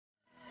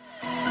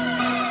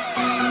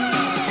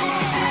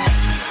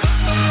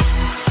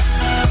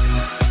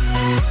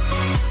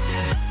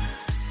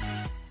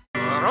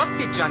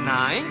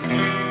canai,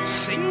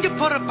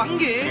 Singapore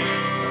panggil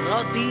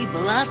roti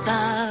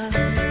belata.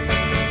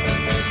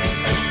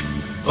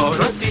 Oh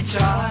roti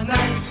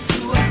canai,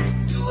 dua,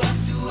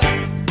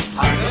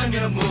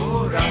 harganya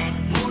murah.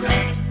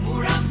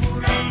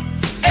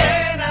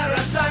 Enak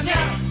rasanya,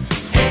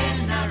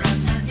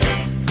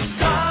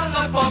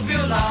 sangat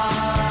popular.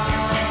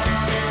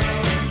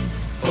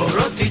 Oh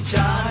roti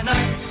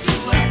canai,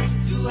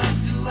 dua,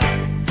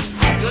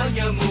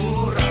 harganya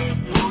murah.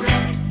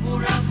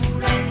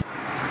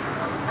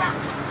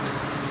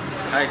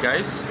 Hi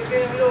guys,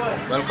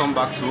 welcome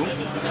back to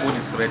Food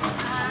is Ready.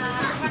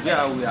 Today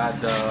we are at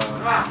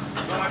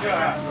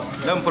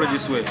let me put it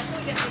this way,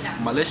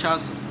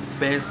 Malaysia's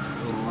best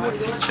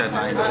roti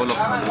canai in the whole of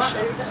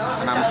Malaysia,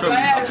 and I'm sure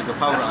the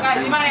power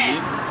agree with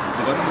me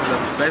because this is the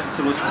best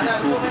roti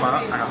so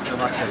far I have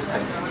ever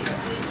tasted.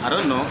 I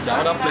don't know, there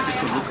are other places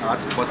to look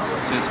at, but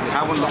since we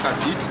haven't looked at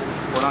it,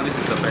 for now this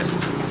is the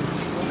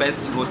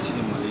best roti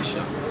in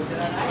Malaysia.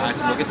 And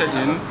it's located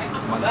in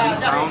Mantin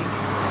town,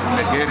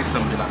 Negeri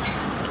Sembilan.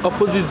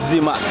 Opposite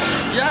Zimat.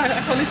 Yeah, I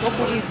call it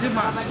opposite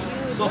Zimat.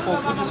 So for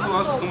foodies who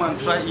want to come and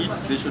try it,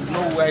 they should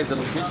know where is the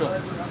location.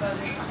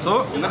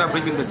 So I'm gonna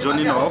bring in the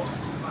journey of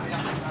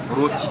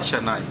roti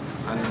canai,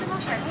 and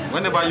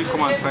whenever you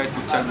come and try it,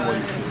 you tell me what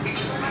you feel.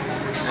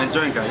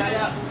 Enjoy, guys.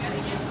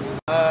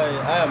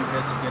 I am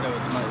here together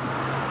with my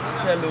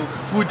fellow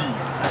foodie,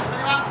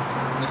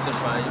 Mr.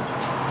 Shaib.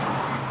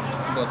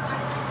 But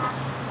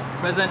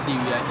presently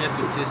we are here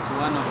to taste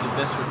one of the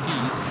best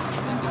rotis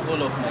in the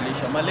whole of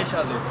Malaysia.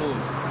 Malaysia as a whole.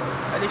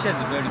 Malaysia is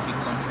a very big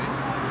country.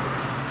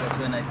 But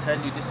when I tell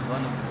you this is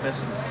one of the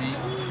best roti,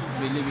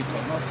 believe it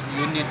or not,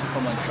 you need to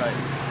come and try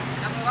it.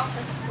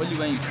 Only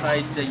when you try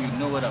it, then you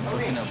know what I'm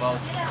talking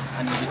about,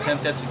 and you'll be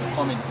tempted to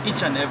come in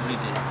each and every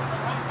day.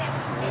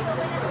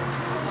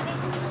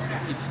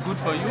 It's good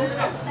for you,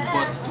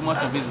 but too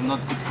much of it is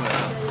not good for your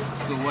health.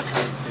 So watch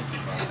how you take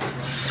it.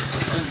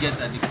 Don't get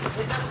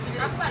addicted.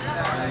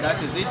 And that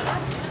is it.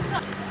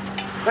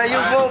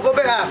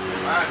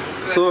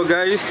 So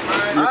guys,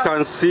 you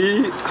can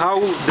see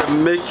how the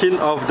making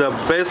of the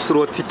best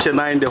roti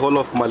canai in the whole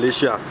of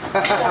Malaysia.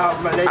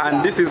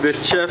 And this is the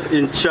chef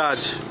in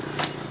charge.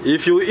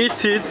 If you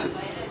eat it,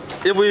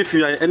 even if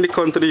you are in any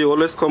country, you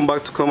always come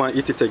back to come and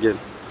eat it again.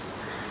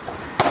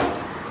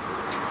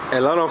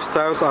 A lot of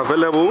styles are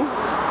available.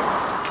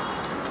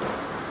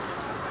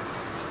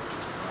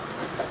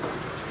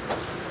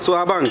 So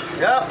Abang,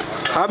 yeah.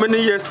 How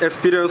many years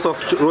experience of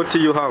roti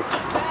you have?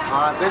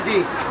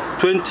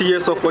 20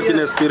 years of working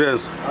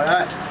experience.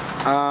 Alright.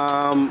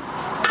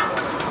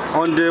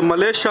 On the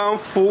Malaysian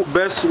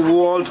best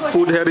world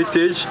food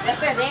heritage,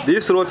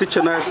 this roti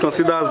canai is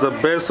considered as the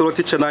best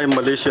roti canai in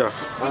Malaysia.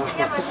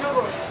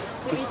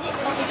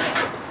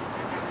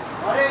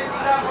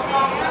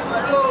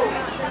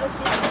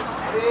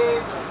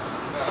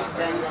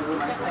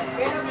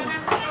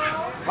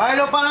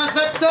 Milo panas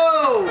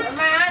satu.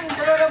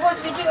 RM1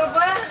 2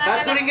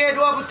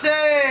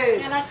 putih.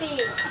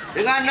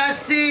 Dengan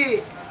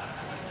nasi.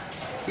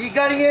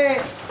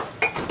 RM3.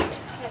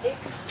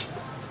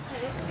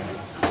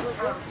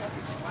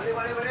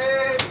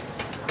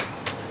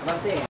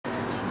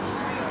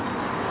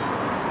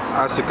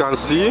 As you can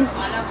see,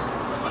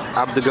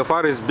 Abdul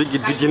Ghaffar is big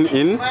digging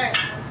in.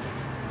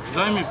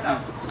 Join me,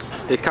 please.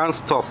 He can't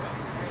stop.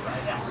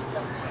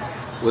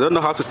 We don't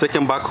know how to take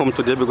him back home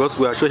today because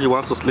we are sure he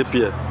wants to sleep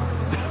here.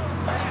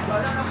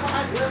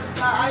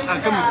 I'll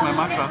come with my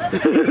mattress.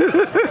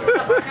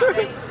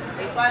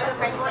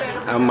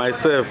 And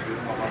myself,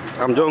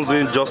 I'm just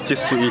doing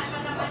justice to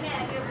it.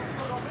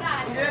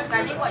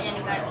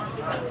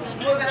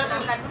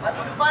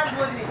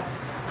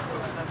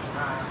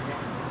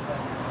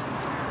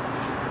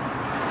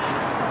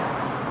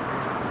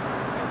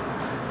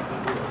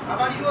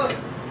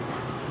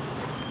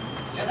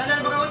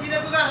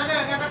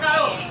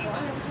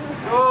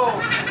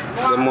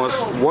 The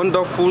most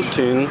wonderful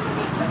thing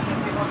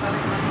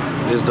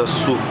is the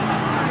soup.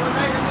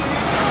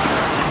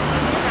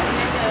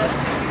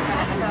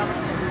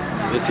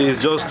 It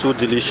is just too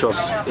delicious.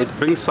 It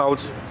brings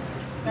out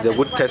the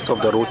good taste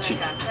of the roti.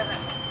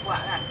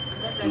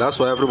 And that's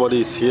why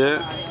everybody is here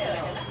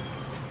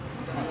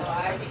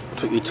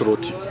to eat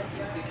roti.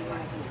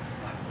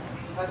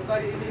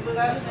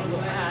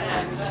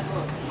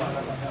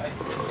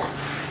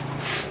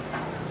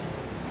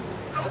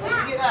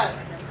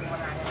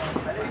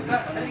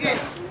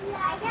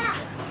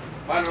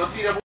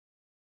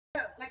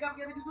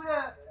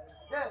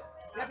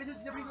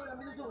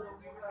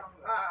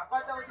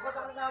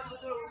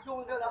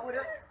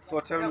 So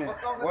tell me,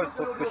 what's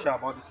so special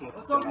about this roti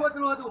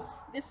canai?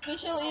 The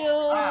special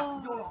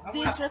is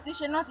this roti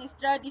canai is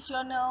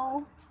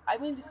traditional. I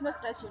mean, it's not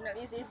traditional.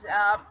 It's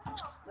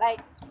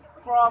like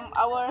from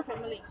our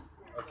family.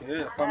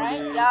 Okay,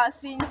 family. Right? Yeah,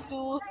 since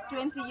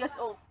 20 years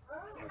old.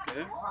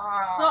 Okay.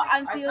 So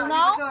until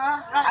now,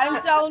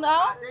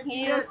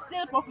 he is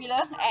still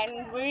popular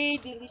and very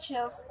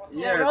delicious.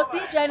 Yes. The roti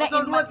canai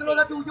in Mantin.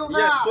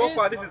 Yes, so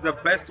far this is the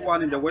best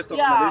one in the west of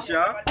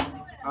Malaysia.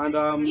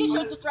 And You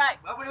should to try.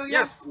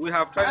 yes, we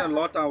have tried a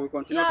lot and we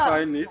continue Yeah.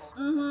 trying it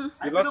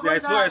because there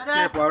is no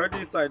escape. We're already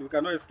inside. We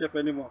cannot escape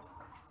anymore.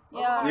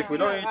 Yeah. If we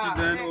don't eat it,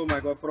 then oh my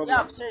god, problem.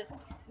 Yeah, serious.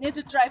 Need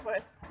to try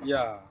first.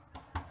 Yeah.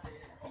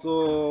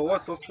 So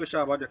what's so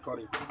special about the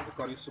curry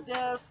soup?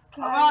 This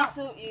curry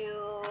soup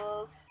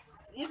is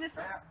this is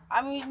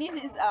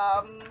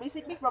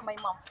recipe from my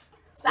mom.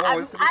 So Oh,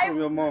 recipe from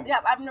your mom.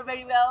 Yeah, I'm not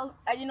very well.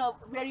 I don't know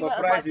very well about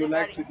Surprised the you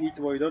like curry. to eat,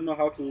 but you don't know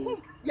how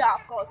to. Yeah,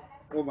 of course.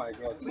 Oh my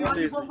god, so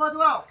tasty. So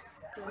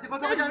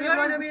you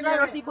already try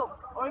roti book?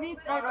 Already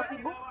try roti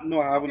book? No,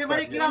 I haven't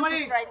tried You yet. need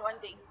to try it one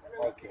day.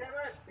 Okay.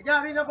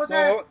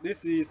 So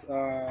this is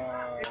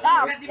Yeah,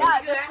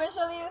 the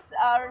special is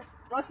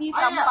roti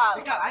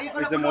tampal.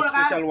 it's the most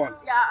special one.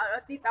 Yeah,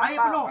 roti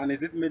tampal. And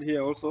is it made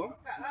here also?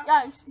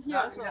 Yeah, it's here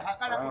also.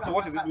 So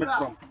what is it made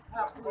from?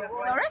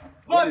 Sorry?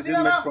 What is it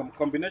made from?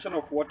 Combination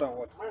of what and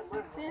what?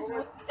 This is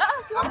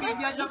okay.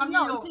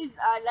 This is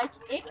like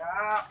egg.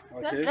 So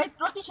Okay. it's like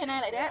roti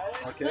canai like that.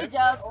 Okay. So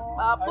just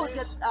put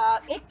the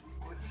egg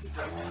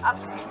up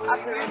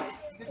the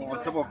roti.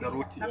 On top of the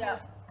roti. Yeah.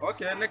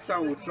 Okay, next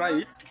time we'll try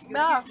it.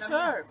 Yeah,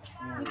 sure.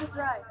 You can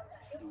try.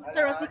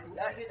 So roti,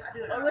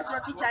 always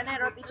roti canai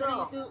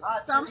you do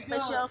some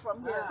special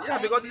from here. Yeah,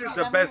 because this is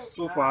the best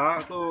so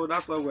far, so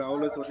that's why we're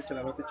always roti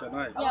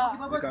canai.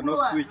 Yeah. We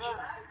cannot switch.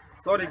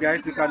 Sorry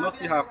guys, you cannot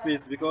see her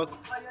face because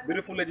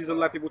beautiful ladies don't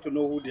like people to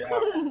know who they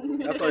are.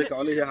 That's why you can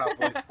only hear her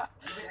voice.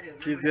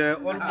 She's the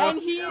And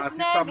almost his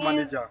assistant name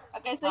manager. is,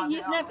 okay, so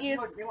his name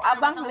is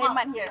Abang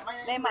Leman here.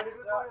 Leman.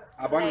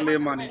 Abang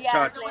Lehman in Yes,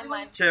 charge,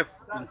 Lehman. chef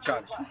in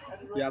charge.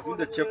 He has been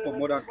the chef for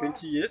more than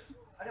 20 years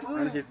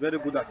and he's very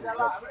good at his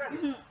job.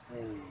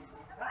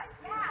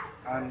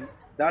 And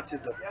that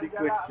is the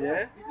secret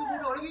there,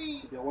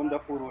 the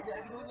wonderful roti.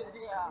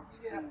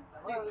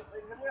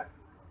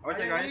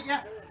 Okay guys,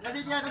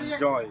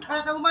 enjoy.